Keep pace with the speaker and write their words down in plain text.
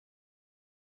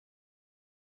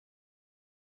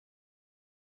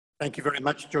Thank you very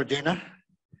much, Georgina,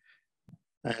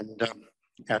 and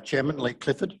our chairman, Lee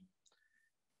Clifford,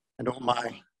 and all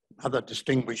my other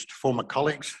distinguished former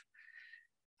colleagues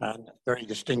and very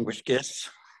distinguished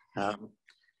guests.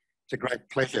 It's a great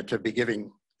pleasure to be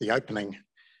giving the opening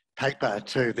paper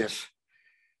to this,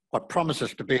 what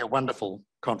promises to be a wonderful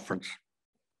conference.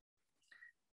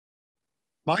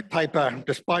 My paper,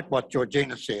 despite what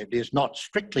Georgina said, is not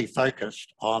strictly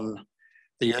focused on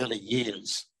the early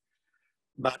years,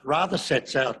 but rather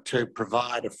sets out to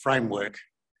provide a framework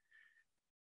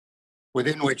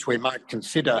within which we might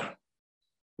consider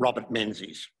Robert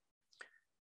Menzies.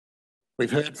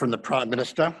 We've heard from the Prime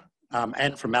Minister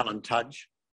and from Alan Tudge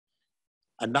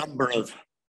a number of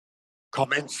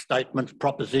comments, statements,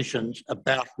 propositions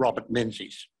about Robert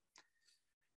Menzies.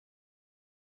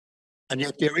 And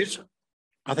yet there is,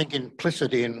 I think,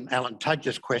 implicit in Alan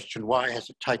Tudge's question, why has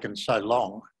it taken so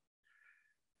long,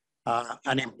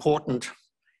 an important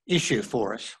issue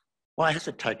for us. Why has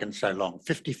it taken so long?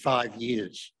 55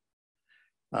 years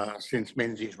since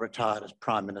Menzies retired as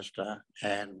Prime Minister,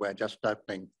 and we're just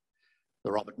opening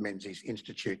the Robert Menzies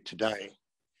Institute today.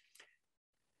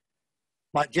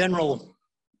 My general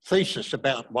thesis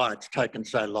about why it's taken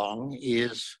so long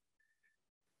is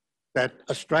that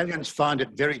Australians find it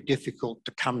very difficult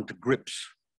to come to grips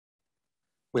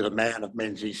with a man of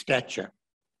Menzies' stature.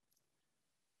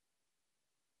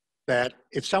 That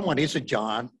if someone is a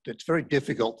giant, it's very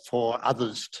difficult for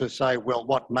others to say, well,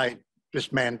 what made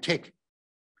this man tick?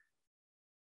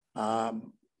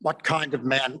 What kind of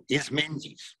man is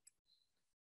Menzies?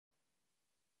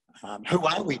 Who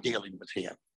are we dealing with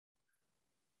here?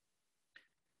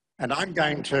 And I'm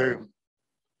going to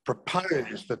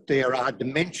propose that there are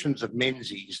dimensions of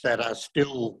Menzies that are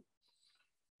still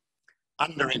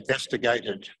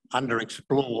under-investigated,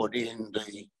 under-explored in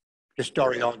the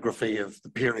historiography of the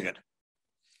period,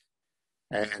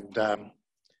 and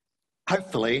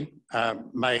hopefully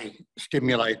may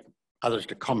stimulate others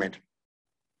to comment.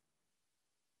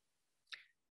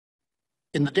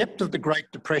 In the depth of the Great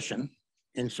Depression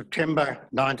in September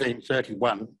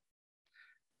 1931,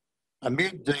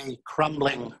 amid the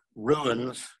crumbling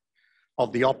ruins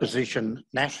of the opposition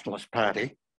Nationalist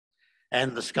Party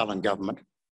and the Scullin government,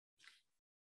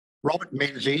 Robert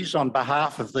Menzies, on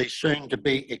behalf of the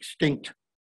soon-to-be extinct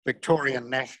Victorian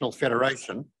National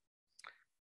Federation,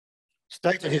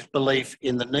 stated his belief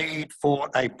in the need for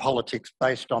a politics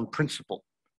based on principle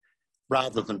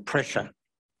rather than pressure.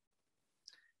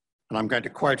 And I'm going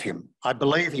to quote him. "I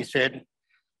believe," he said,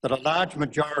 "that a large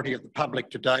majority of the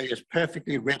public today is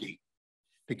perfectly ready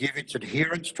to give its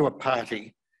adherence to a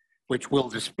party which will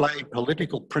display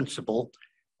political principle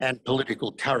and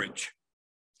political courage.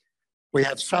 We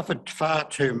have suffered far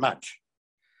too much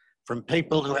from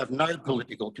people who have no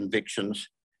political convictions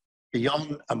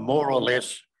beyond a more or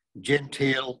less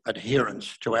genteel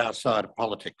adherence to our side of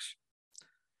politics.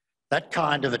 That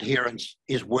kind of adherence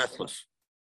is worthless.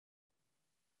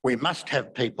 We must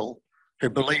have people who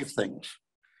believe things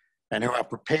and who are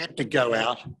prepared to go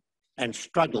out and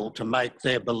struggle to make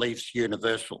their beliefs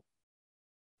universal."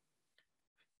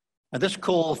 And this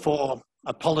call for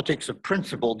a politics of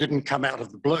principle didn't come out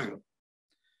of the blue.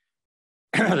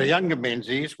 The younger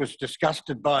Menzies was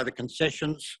disgusted by the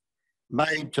concessions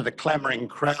made to the clamouring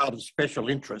crowd of special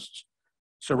interests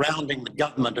surrounding the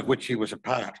government of which he was a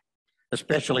part,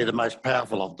 especially the most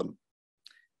powerful of them.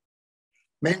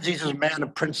 Menzies, as a man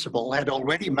of principle, had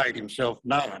already made himself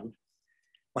known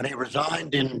when he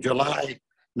resigned in July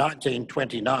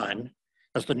 1929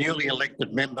 as the newly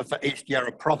elected member for East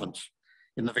Yarra Province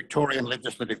in the Victorian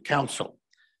Legislative Council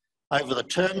over the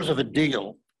terms of a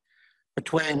deal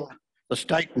between the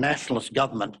state nationalist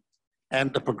government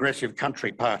and the Progressive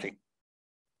Country Party,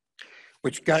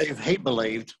 which gave, he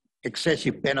believed,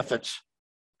 excessive benefits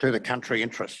to the country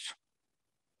interests.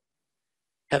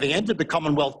 Having entered the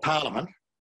Commonwealth Parliament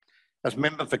as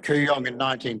member for Kooyong in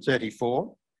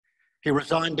 1934, he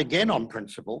resigned again on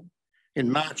principle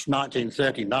in March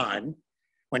 1939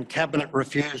 when Cabinet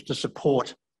refused to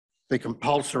support the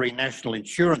compulsory national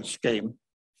insurance scheme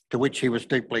to which he was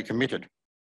deeply committed.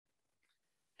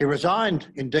 He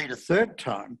resigned, indeed, a third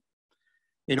time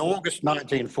in August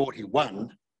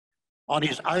 1941 on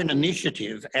his own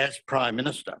initiative as Prime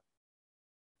Minister,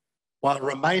 while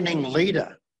remaining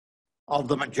leader of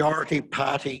the majority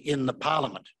party in the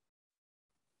Parliament,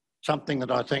 something that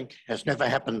I think has never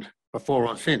happened before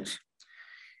or since,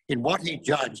 in what he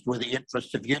judged were the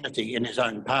interests of unity in his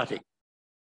own party.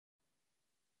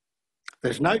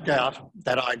 There's no doubt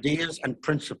that ideas and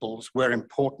principles were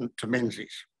important to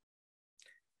Menzies.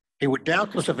 He would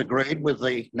doubtless have agreed with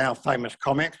the now famous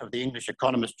comment of the English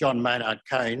economist John Maynard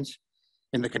Keynes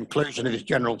in the conclusion of his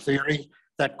general theory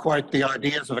that, quote, the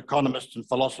ideas of economists and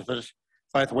philosophers,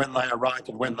 both when they are right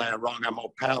and when they are wrong, are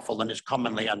more powerful than is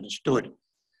commonly understood.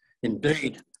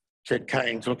 Indeed, said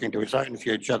Keynes, looking to his own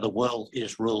future, the world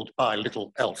is ruled by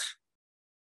little else.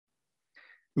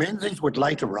 Menzies would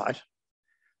later write,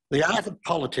 the art of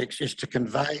politics is to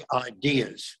convey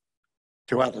ideas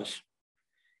to others,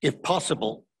 if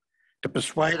possible, to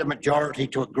persuade a majority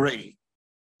to agree,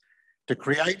 to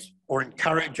create or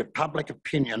encourage a public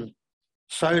opinion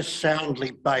so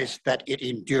soundly based that it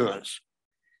endures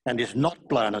and is not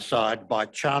blown aside by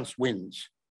chance winds,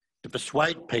 to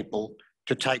persuade people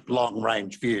to take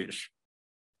long-range views.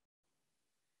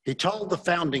 He told the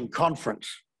founding conference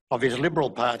of his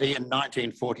Liberal Party in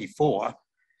 1944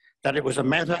 that it was a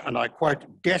matter, and I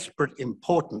quote, desperate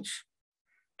importance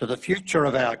to the future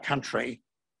of our country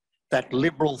that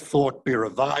liberal thought be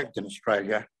revived in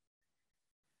Australia,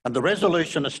 and the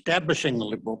resolution establishing the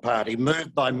Liberal Party,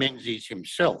 moved by Menzies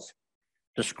himself,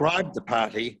 described the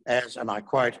party as, and I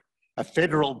quote, a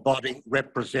federal body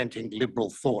representing liberal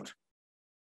thought.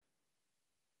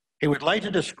 He would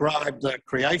later describe the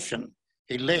creation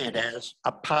he led as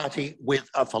a party with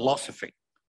a philosophy,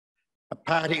 a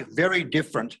party very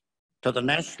different to the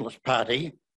Nationalist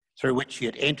Party through which he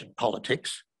had entered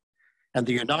politics, and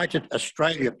the United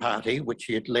Australia Party, which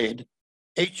he had led,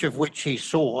 each of which he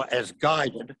saw as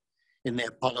guided in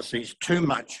their policies too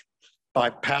much by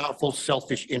powerful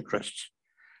selfish interests,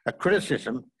 a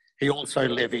criticism he also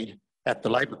levied at the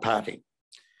Labor Party.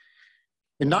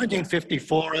 In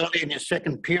 1954, early in his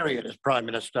second period as Prime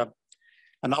Minister,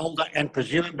 an older and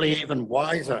presumably even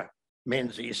wiser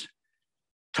Menzies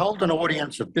told an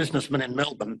audience of businessmen in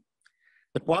Melbourne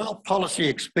that while policy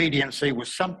expediency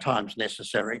was sometimes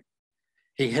necessary,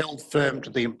 he held firm to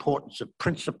the importance of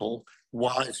principle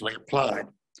wisely applied.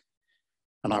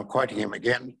 And I'm quoting him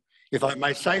again, if I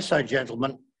may say so,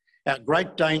 gentlemen, our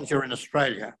great danger in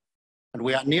Australia, and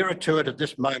we are nearer to it at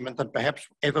this moment than perhaps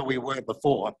ever we were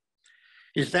before,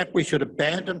 is that we should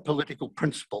abandon political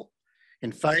principle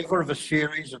in favour of a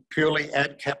series of purely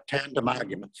ad captandum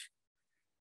arguments.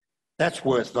 That's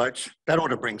worth votes. That ought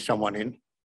to bring someone in.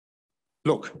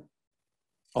 Look,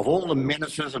 of all the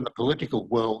menaces in the political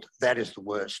world, that is the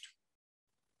worst.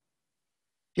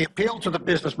 He appealed to the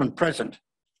businessmen present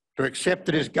to accept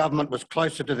that his government was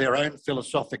closer to their own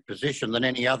philosophic position than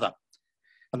any other,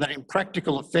 and that in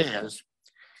practical affairs,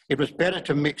 it was better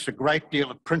to mix a great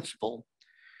deal of principle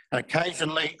and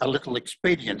occasionally a little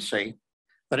expediency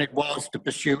than it was to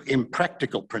pursue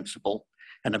impractical principle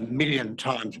and 1,000,000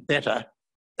 times better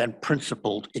than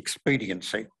principled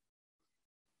expediency.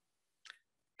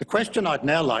 The question I'd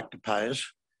now like to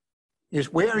pose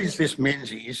is, where is this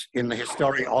Menzies in the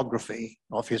historiography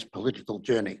of his political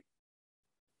journey?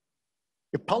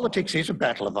 If politics is a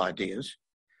battle of ideas,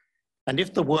 and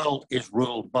if the world is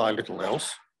ruled by little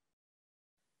else,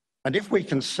 and if we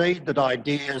concede that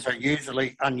ideas are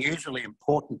unusually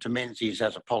important to Menzies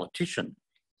as a politician,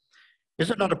 is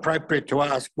it not appropriate to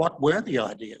ask what were the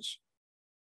ideas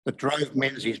that drove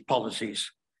Menzies'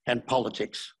 policies and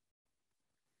politics?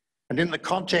 And in the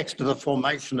context of the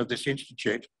formation of this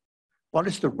institute, what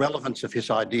is the relevance of his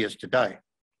ideas today?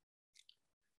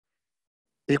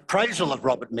 The appraisal of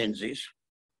Robert Menzies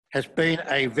has been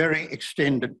a very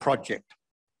extended project,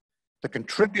 the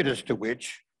contributors to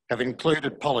which have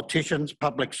included politicians,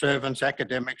 public servants,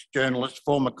 academics, journalists,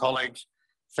 former colleagues,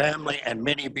 family, and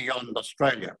many beyond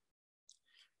Australia.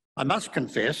 I must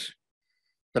confess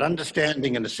that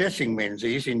understanding and assessing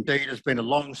Menzies indeed has been a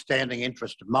long-standing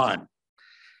interest of mine,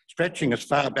 stretching as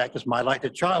far back as my later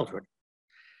childhood,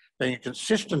 being a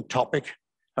consistent topic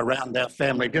around our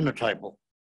family dinner table.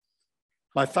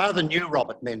 My father knew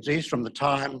Robert Menzies from the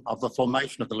time of the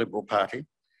formation of the Liberal Party,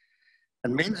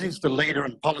 and Menzies, the leader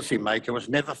and policymaker, was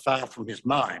never far from his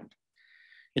mind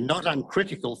in not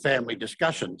uncritical family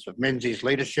discussions of Menzies'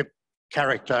 leadership,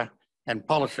 character, and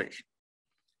policies.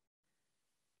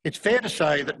 It's fair to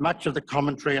say that much of the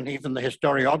commentary and even the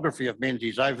historiography of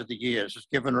Menzies over the years has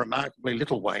given remarkably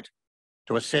little weight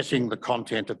to assessing the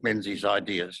content of Menzies'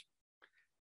 ideas,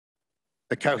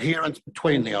 the coherence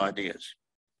between the ideas,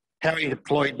 how he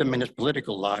deployed them in his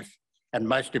political life, and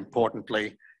most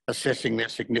importantly, assessing their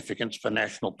significance for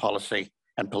national policy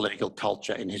and political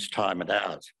culture in his time and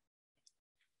ours.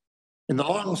 In the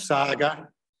long saga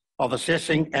of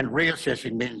assessing and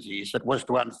reassessing Menzies that was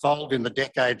to unfold in the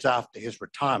decades after his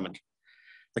retirement,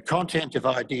 the content of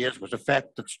ideas was a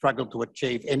fact that struggled to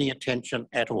achieve any attention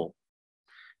at all,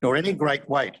 nor any great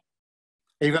weight,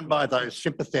 even by those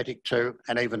sympathetic to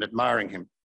and even admiring him.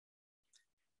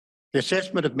 The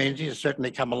assessment of Menzies has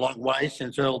certainly come a long way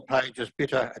since Earl Page's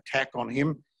bitter attack on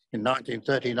him in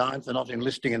 1939 for not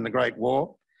enlisting in the Great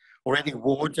War, or Eddie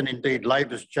Ward's and indeed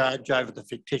Labor's charge over the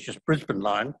fictitious Brisbane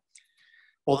line,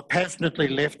 or the passionately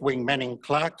left-wing Manning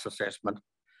Clark's assessment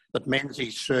that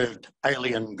Menzies served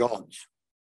alien gods.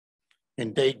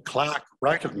 Indeed, Clark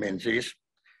wrote of Menzies,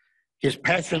 his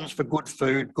passions for good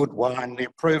food, good wine, the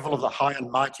approval of the high and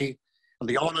mighty, and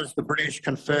the honours the British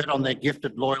conferred on their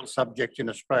gifted loyal subjects in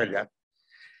Australia,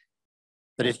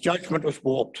 that his judgment was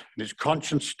warped and his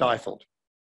conscience stifled.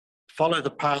 Follow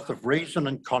the path of reason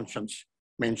and conscience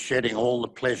meant shedding all the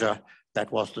pleasure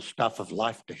that was the stuff of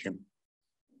life to him.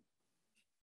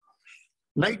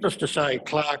 Needless to say,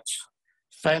 Clark's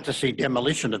fantasy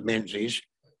demolition of Menzies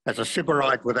as a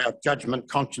sybarite without judgment,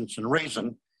 conscience and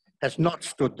reason has not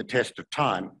stood the test of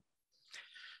time.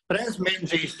 But as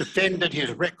Menzies defended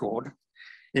his record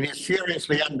in his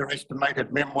seriously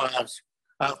underestimated memoirs,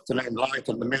 Afternoon Light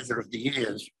and The Measure of the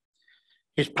Years,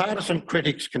 his partisan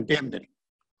critics condemned it,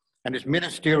 and his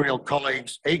ministerial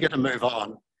colleagues, eager to move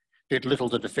on, did little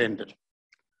to defend it.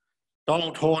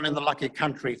 Donald Horne in The Lucky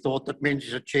Country thought that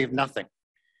Menzies achieved nothing,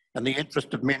 and the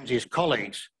interest of Menzies'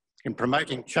 colleagues in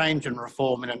promoting change and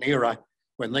reform in an era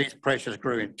when these pressures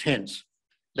grew intense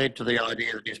led to the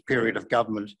idea that his period of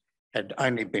government had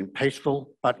only been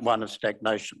peaceful, but one of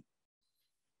stagnation.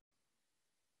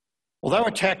 Although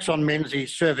attacks on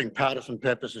Menzies serving partisan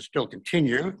purposes still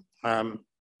continue,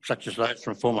 such as those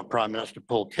from former Prime Minister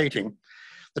Paul Keating,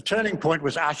 the turning point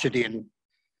was ushered in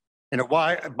a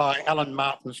way by Alan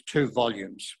Martin's 2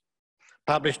 volumes,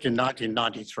 published in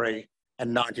 1993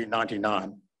 and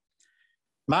 1999.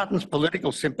 Martin's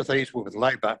political sympathies were with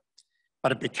Labor,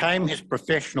 but it became his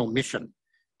professional mission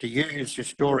to use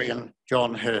historian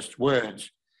John Hirst's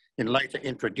words in later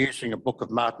introducing a book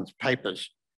of Martin's papers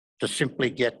to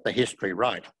simply get the history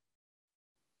right.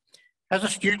 As a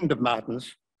student of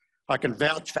Martin's, I can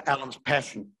vouch for Alan's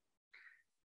passion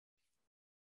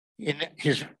in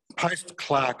his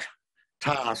post-Clark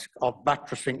task of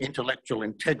buttressing intellectual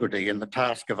integrity in the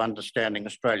task of understanding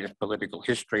Australia's political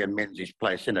history and Menzies'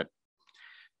 place in it.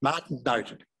 Martin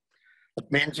noted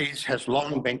that Menzies has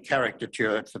long been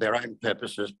caricatured for their own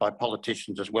purposes by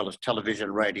politicians as well as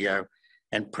television, radio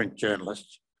and print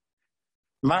journalists.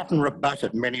 Martin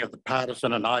rebutted many of the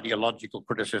partisan and ideological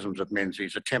criticisms of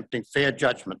Menzies, attempting fair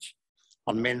judgments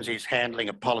on Menzies' handling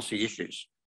of policy issues,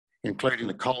 including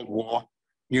the Cold War,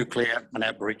 nuclear and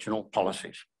Aboriginal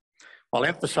policies, while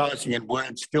emphasising in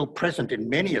words still present in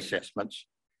many assessments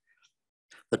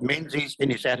that Menzies in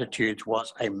his attitudes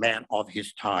was a man of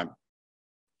his time,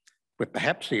 with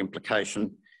perhaps the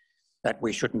implication that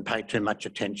we shouldn't pay too much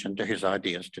attention to his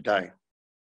ideas today.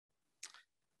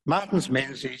 Martin's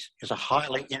Menzies is a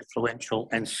highly influential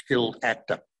and skilled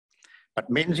actor, but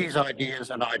Menzies' ideas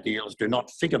and ideals do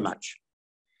not figure much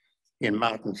in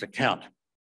Martin's account.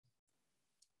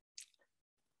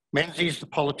 Menzies the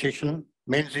politician,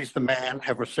 Menzies the man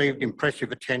have received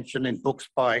impressive attention in books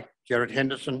by Gerard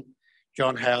Henderson,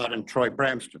 John Howard and Troy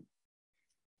Bramston.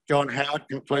 John Howard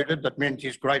concluded that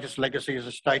Menzies' greatest legacy as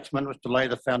a statesman was to lay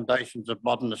the foundations of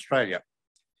modern Australia.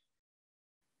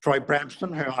 Troy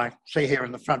Bramston, who I see here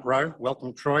in the front row,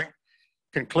 welcome Troy,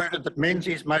 concluded that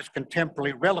Menzies' most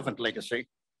contemporary relevant legacy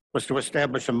was to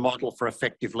establish a model for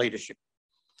effective leadership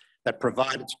that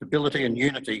provided stability and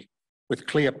unity with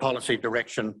clear policy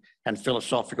direction and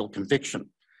philosophical conviction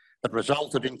that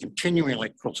resulted in continuing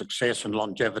electoral success and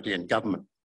longevity in government.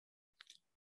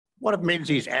 What of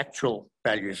Menzies' actual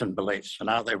values and beliefs, and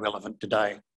are they relevant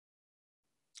today?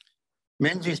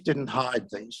 Menzies didn't hide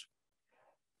these.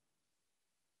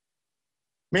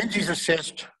 Martin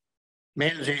assessed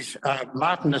Menzies'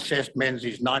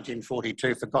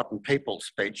 1942 Forgotten People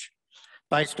speech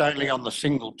based only on the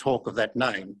single talk of that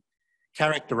name,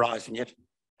 characterising it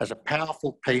as a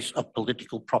powerful piece of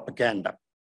political propaganda.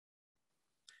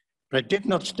 But it did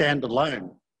not stand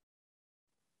alone,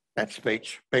 that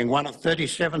speech being one of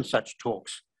 37 such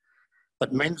talks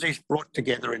that Menzies brought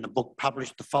together in a book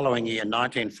published the following year,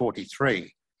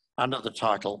 1943, under the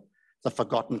title The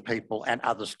Forgotten People and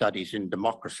Other Studies in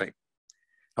Democracy,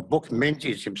 a book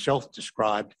Menzies himself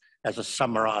described as a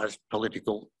summarised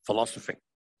political philosophy.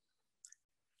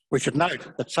 We should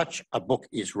note that such a book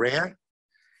is rare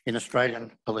in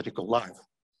Australian political life.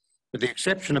 With the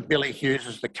exception of Billy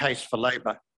Hughes's The Case for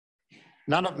Labor,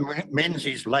 none of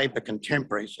Menzies' Labor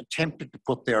contemporaries attempted to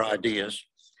put their ideas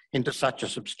into such a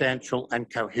substantial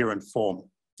and coherent form.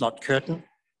 Not Curtin,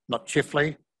 not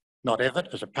Chifley, not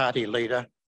Evatt as a party leader,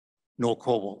 nor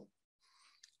Corwell.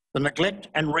 The neglect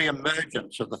and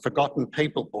re-emergence of the Forgotten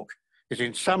People book is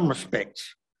in some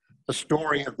respects the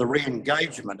story of the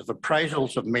re-engagement of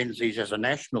appraisals of Menzies as a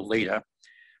national leader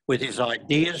with his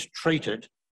ideas treated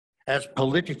as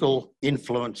political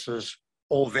influences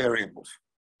or variables,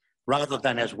 rather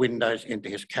than as windows into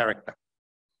his character.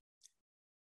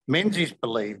 Menzies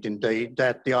believed, indeed,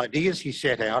 that the ideas he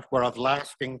set out were of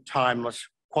lasting, timeless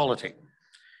quality.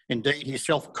 Indeed, he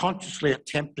self-consciously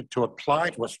attempted to apply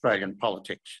to Australian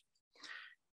politics.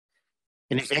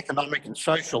 In his economic and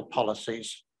social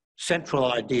policies,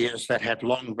 central ideas that had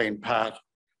long been part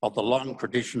of the long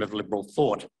tradition of liberal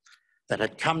thought that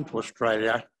had come to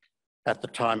Australia at the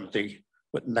time of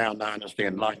what now known as the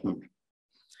Enlightenment.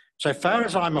 So far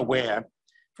as I'm aware,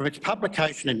 from its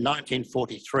publication in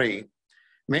 1943,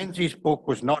 Menzies' book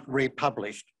was not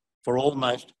republished for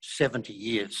almost 70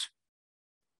 years.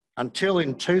 Until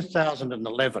in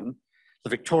 2011, the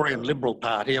Victorian Liberal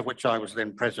Party, of which I was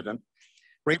then president,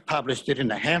 republished it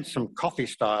in a handsome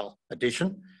coffee-style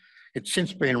edition. It's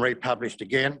since been republished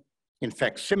again, in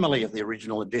facsimile of the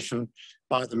original edition,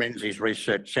 by the Menzies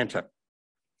Research Centre.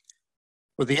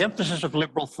 With the emphasis of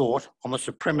liberal thought on the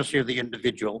supremacy of the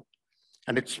individual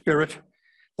and its spirit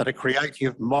that a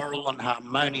creative, moral and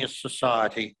harmonious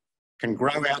society can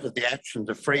grow out of the actions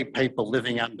of free people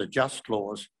living under just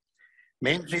laws,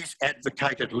 Menzies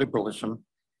advocated liberalism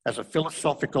as a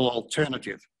philosophical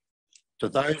alternative to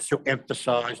those who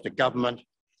emphasised a government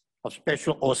of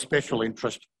special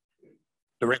interest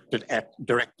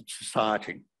directed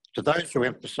society, to those who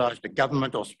emphasised a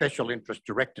government or special interest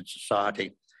directed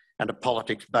society and a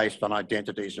politics based on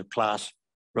identities of class,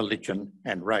 religion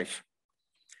and race.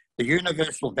 The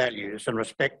universal values and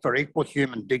respect for equal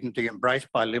human dignity embraced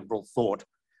by liberal thought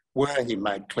were, he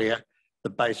made clear,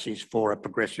 the basis for a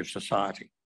progressive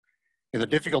society. In the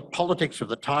difficult politics of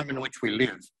the time in which we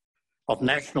live, of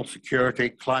national security,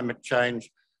 climate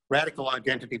change, radical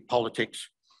identity politics,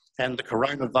 and the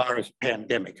coronavirus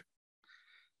pandemic,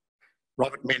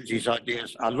 Robert Menzies'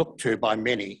 ideas are looked to by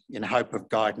many in hope of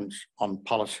guidance on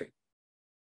policy.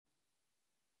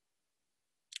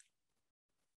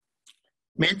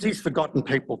 Menzies' Forgotten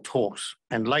People talks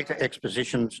and later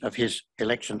expositions of his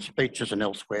election speeches and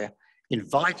elsewhere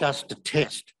invite us to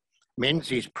test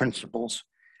Menzies' principles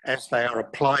as they are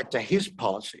applied to his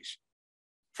policies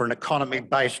for an economy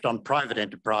based on private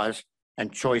enterprise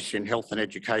and choice in health and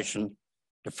education,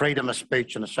 to freedom of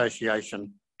speech and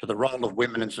association, to the role of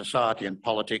women in society and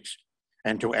politics,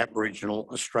 and to Aboriginal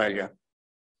Australia.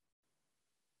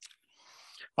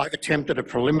 I've attempted a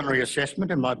preliminary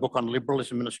assessment in my book on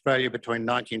liberalism in Australia between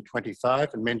 1925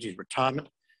 and Menzies' retirement,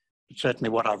 but certainly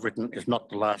what I've written is not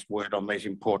the last word on these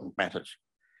important matters.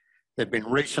 There have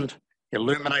been recent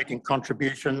illuminating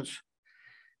contributions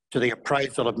to the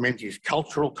appraisal of Menzies'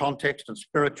 cultural context and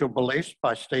spiritual beliefs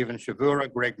by Stephen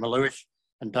Shavura, Greg Maluish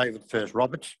and David Furs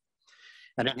Roberts.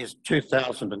 And in his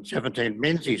 2017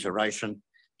 Menzies oration,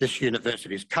 this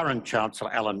university's current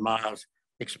Chancellor, Alan Myers,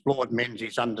 explored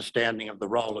Menzies' understanding of the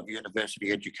role of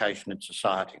university education in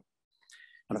society.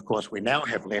 And of course, we now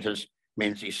have letters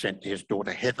Menzies sent to his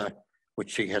daughter Heather,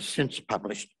 which she has since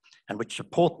published, and which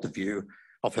support the view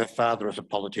of her father as a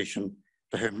politician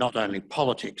to whom not only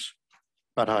politics,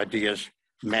 but ideas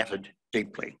mattered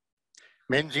deeply.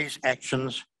 Menzies'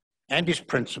 actions and his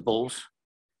principles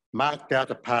marked out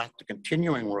a path to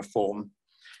continuing reform,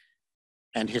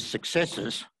 and his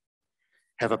successors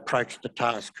have approached the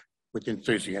task with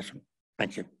enthusiasm.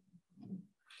 Thank you.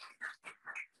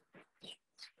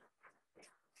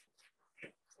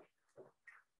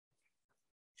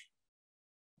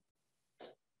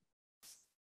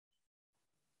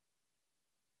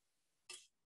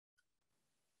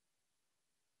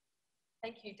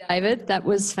 Thank you, David. That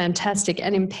was fantastic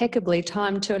and impeccably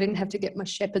timed too. I didn't have to get my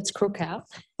shepherd's crook out.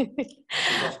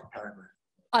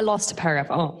 I lost a paragraph.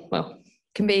 Oh, well,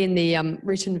 can be in the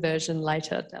written version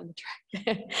later down the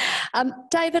track.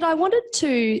 David, I wanted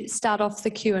to start off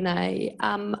the Q&A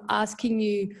asking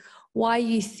you why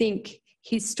you think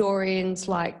historians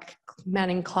like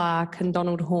Manning Clark and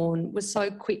Donald Horne were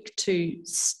so quick to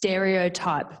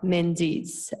stereotype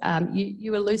Menzies.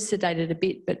 You elucidated a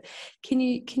bit, but can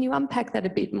you unpack that a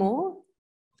bit more?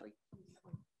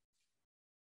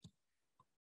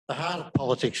 The heart of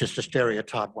politics is to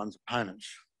stereotype one's opponents.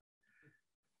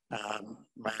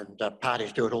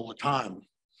 Parties do it all the time.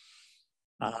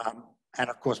 And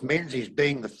of course, Menzies,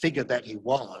 being the figure that he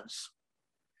was,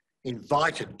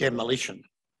 invited demolition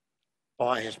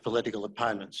by his political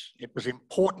opponents. It was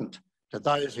important to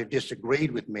those who disagreed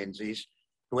with Menzies,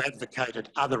 who advocated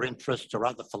other interests or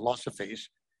other philosophies,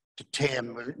 to tear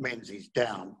Menzies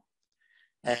down.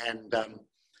 And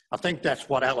I think that's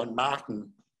what Alan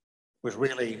Martin was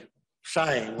really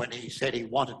saying when he said he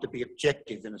wanted to be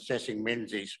objective in assessing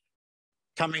Menzies.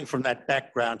 Coming from that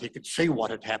background, he could see what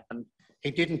had happened.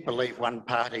 He didn't believe one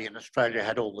party in Australia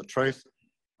had all the truth,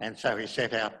 And so he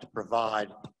set out to provide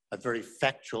a very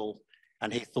factual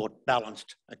and, he thought,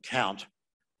 balanced account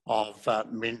of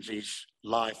Menzies'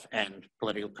 life and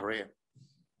political career.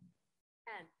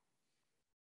 Anne,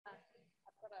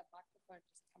 I've got a microphone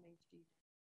just coming to you.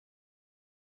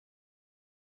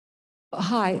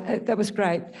 Hi, that was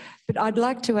great. But I'd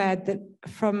like to add that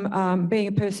from being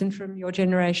a person from your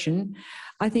generation,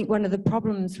 I think one of the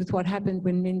problems with what happened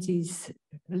when Menzies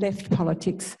left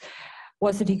politics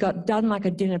was that he got done like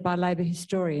a dinner by Labor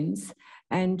historians,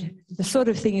 and the sort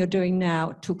of thing you're doing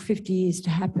now took 50 years to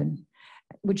happen.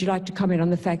 Would you like to comment on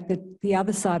the fact that the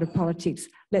other side of politics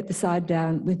let the side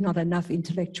down with not enough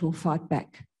intellectual fight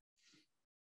back?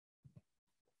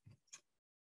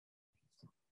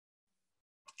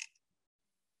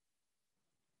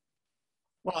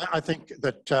 Well, I think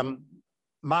that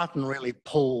Martin really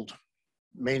pulled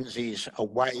Menzies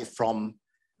away from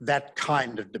that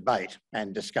kind of debate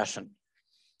and discussion,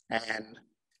 and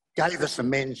gave us a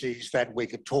Menzies that we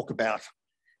could talk about,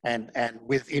 and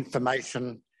with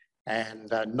information and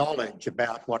knowledge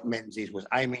about what Menzies was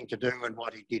aiming to do and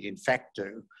what he did in fact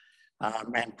do,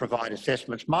 and provide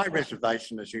assessments. My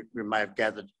reservation, as you may have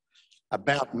gathered,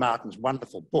 about Martin's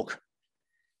wonderful book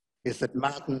is that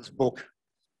Martin's book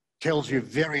tells you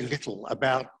very little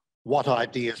about what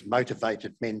ideas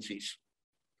motivated Menzies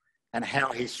and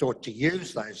how he sought to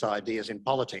use those ideas in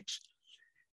politics.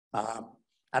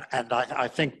 And I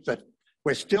think that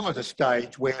we're still at a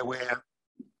stage where we're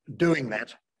doing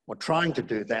that, or trying to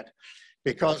do that,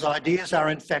 because ideas are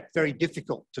in fact very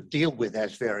difficult to deal with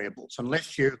as variables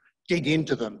unless you dig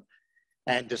into them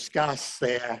and discuss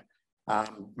their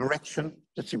direction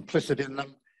that's implicit in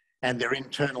them and their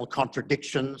internal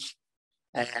contradictions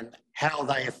and how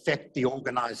they affect the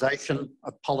organisation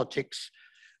of politics.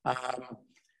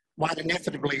 One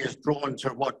inevitably is drawn to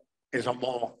what is a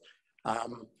more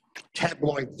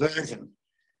tabloid version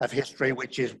of history,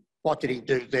 which is, what did he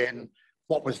do then?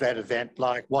 What was that event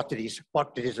like? What did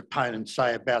his opponent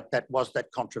say about that? Was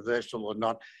that controversial or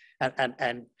not?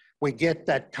 And we get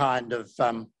that kind of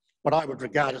what I would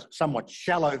regard as somewhat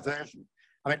shallow version.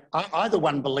 I mean, either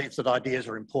one believes that ideas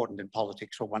are important in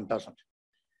politics or one doesn't.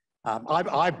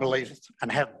 I believe,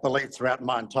 and have believed throughout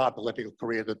my entire political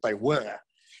career, that they were,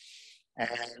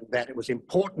 and that it was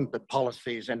important that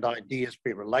policies and ideas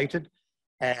be related,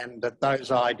 and that those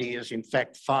ideas in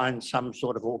fact find some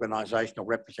sort of organisational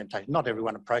representation. Not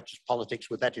everyone approaches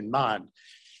politics with that in mind,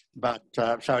 but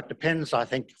so it depends, I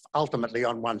think, ultimately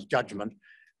on one's judgment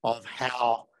of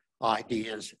how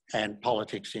ideas and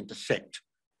politics intersect.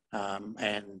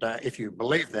 If you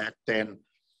believe that, then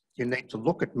you need to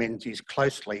look at Menzies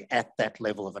closely at that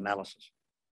level of analysis.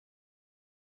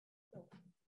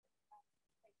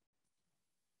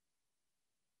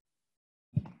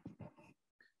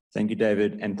 Thank you,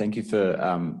 David, and thank you for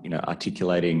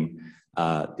articulating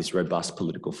this robust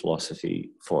political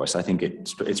philosophy for us. I think it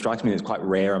strikes me as quite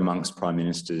rare amongst prime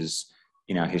ministers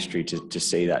in our history to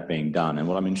see that being done. And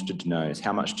what I'm interested to know is,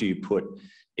 how much do you put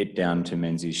it down to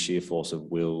Menzies' sheer force of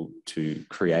will to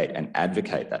create and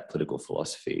advocate that political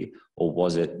philosophy, or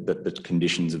was it that the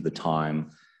conditions of the time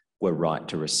were right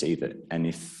to receive it? And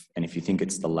if you think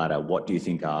it's the latter, what do you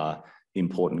think are the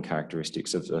important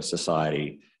characteristics of a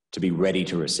society to be ready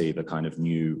to receive a kind of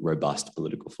new, robust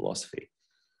political philosophy?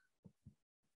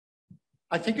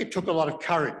 I think it took a lot of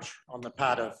courage on the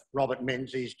part of Robert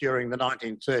Menzies during the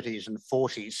 1930s and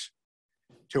 40s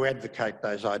to advocate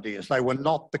those ideas. They were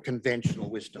not the conventional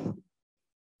wisdom.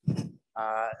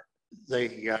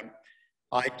 The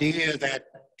idea that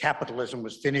capitalism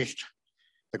was finished,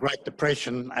 the Great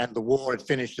Depression and the war had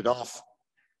finished it off,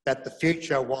 that the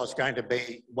future was going to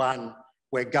be one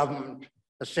where government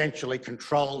essentially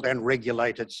controlled and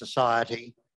regulated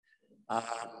society,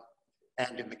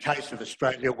 and in the case of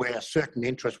Australia, where certain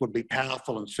interests would be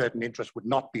powerful and certain interests would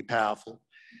not be powerful.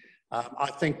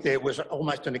 I think there was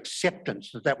almost an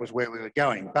acceptance that that was where we were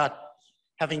going. But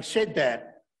having said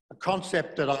that, a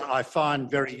concept that I find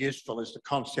very useful is the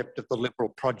concept of the liberal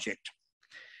project.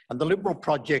 And the liberal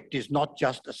project is not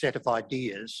just a set of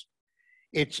ideas,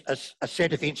 it's a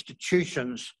set of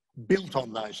institutions built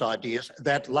on those ideas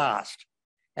that last,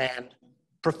 and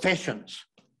professions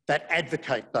that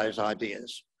advocate those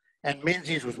ideas. And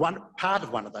Menzies was part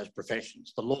of one of those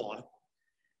professions, the law.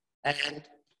 And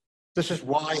this is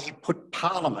why he put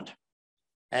Parliament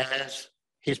as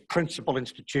his principal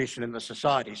institution in the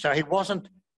society. So he wasn't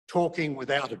talking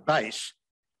without a base,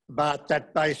 but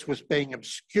that base was being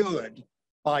obscured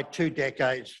by 2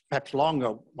 decades, perhaps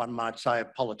longer, one might say,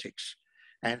 of politics.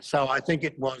 And so I think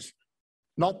it was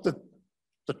not that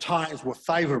the times were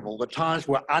favourable, the times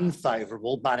were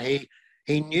unfavourable, but he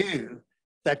knew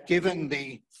that given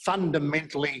the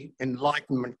fundamentally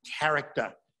Enlightenment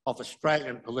character of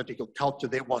Australian political culture,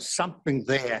 there was something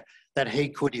there that he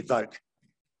could evoke,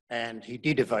 and he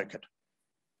did evoke it.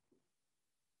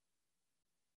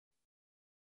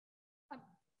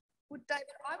 Well, David,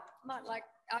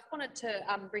 I wanted to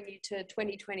bring you to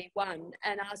 2021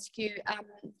 and ask you,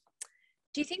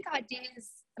 do you think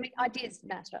ideas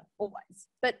matter always,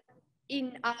 but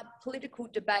in our political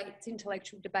debates,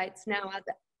 intellectual debates now,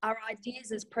 are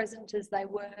ideas as present as they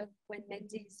were when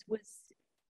Menzies was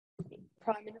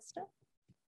Prime Minister?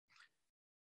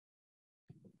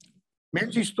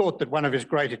 Menzies thought that one of his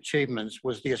great achievements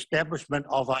was the establishment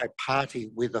of a party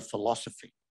with a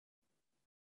philosophy.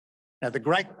 Now, the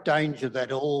great danger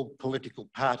that all political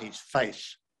parties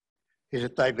face is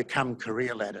that they become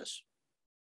career ladders.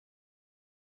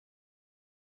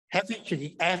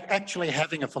 Actually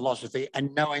having a philosophy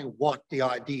and knowing what the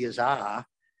ideas are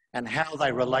and how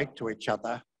they relate to each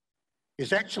other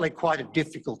is actually quite a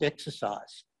difficult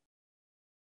exercise.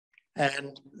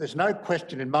 And there's no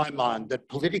question in my mind that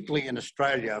politically in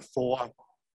Australia, for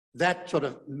that sort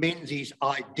of Menzies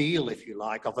ideal, if you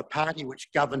like, of a party which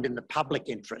governed in the public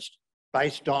interest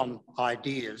based on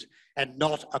ideas and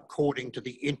not according to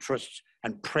the interests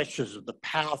and pressures of the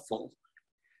powerful,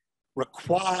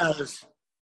 requires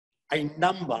a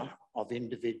number of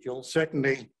individuals,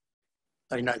 certainly,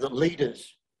 you know, the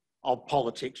leaders of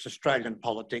politics, Australian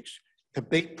politics, to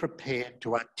be prepared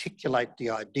to articulate the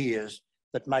ideas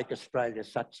that make Australia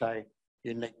such a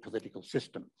unique political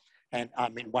system. And I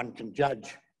mean, one can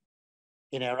judge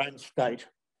in our own state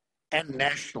and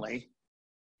nationally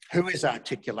who is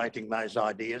articulating those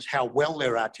ideas, how well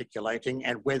they're articulating,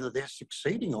 and whether they're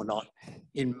succeeding or not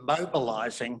in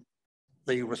mobilising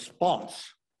the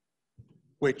response,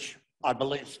 which I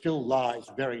believe still lies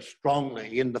very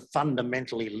strongly in the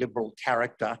fundamentally liberal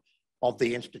character of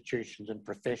the institutions and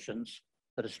professions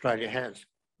that Australia has.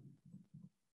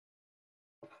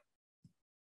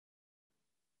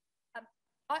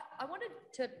 I wanted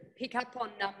to pick up on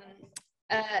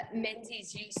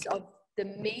Menzies' use of the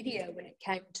media when it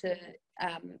came to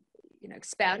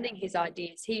expounding his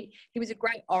ideas. He was a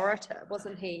great orator,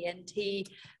 wasn't he? And he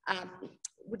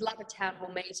would love a town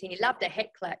hall meeting. He loved a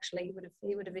heckler, actually.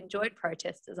 He would have enjoyed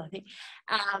protesters, I think.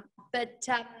 But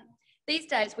these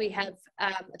days we have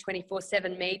a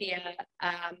 24/7 media,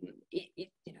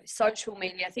 social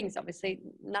media things. Obviously,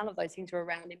 none of those things were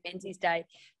around in Menzies' day.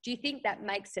 Do you think that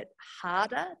makes it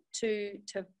harder to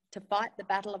fight the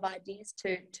battle of ideas,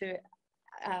 to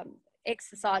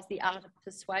exercise the art of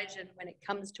persuasion when it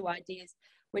comes to ideas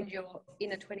when you're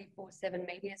in a 24/7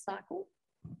 media cycle?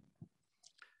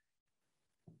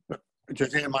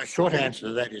 Georgina, my short answer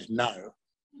to that is no.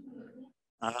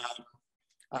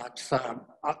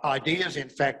 Ideas, in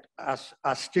fact,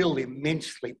 are still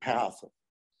immensely powerful.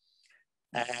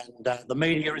 And the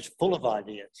media is full of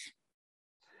ideas.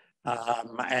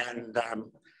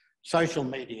 Social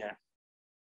media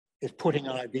is putting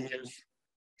ideas,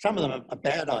 some of them are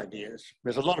bad ideas.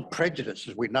 There's a lot of prejudice,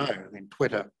 as we know, in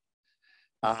Twitter.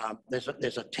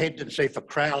 There's a tendency for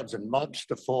crowds and mobs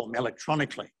to form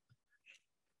electronically.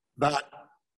 But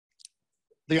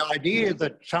the idea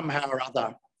that somehow or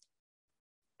other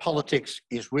politics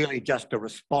is really just a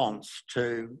response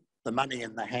to the money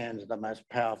in the hands of the most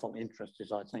powerful interests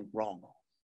is, I think, wrong.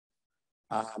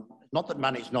 Not that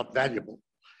money's not valuable.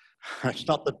 It's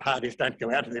not that parties don't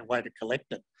go out of their way to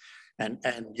collect it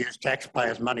and use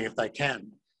taxpayers' money if they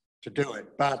can to do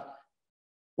it. But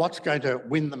what's going to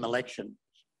win them elections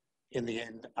in the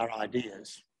end are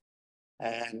ideas.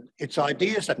 And it's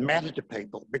ideas that matter to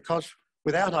people, because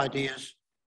without ideas,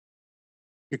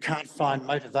 you can't find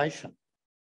motivation.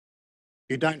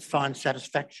 You don't find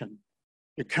satisfaction.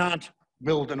 You can't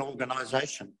build an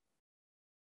organisation.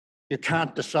 You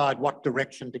can't decide what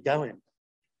direction to go in.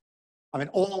 I mean,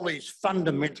 all these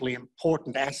fundamentally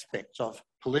important aspects of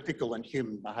political and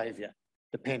human behaviour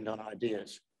depend on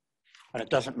ideas. And it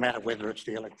doesn't matter whether it's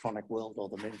the electronic world or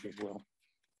the Menzies world.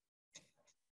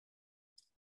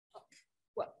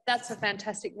 Well, that's a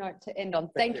fantastic note to end on.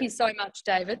 Thank you so much,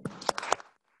 David.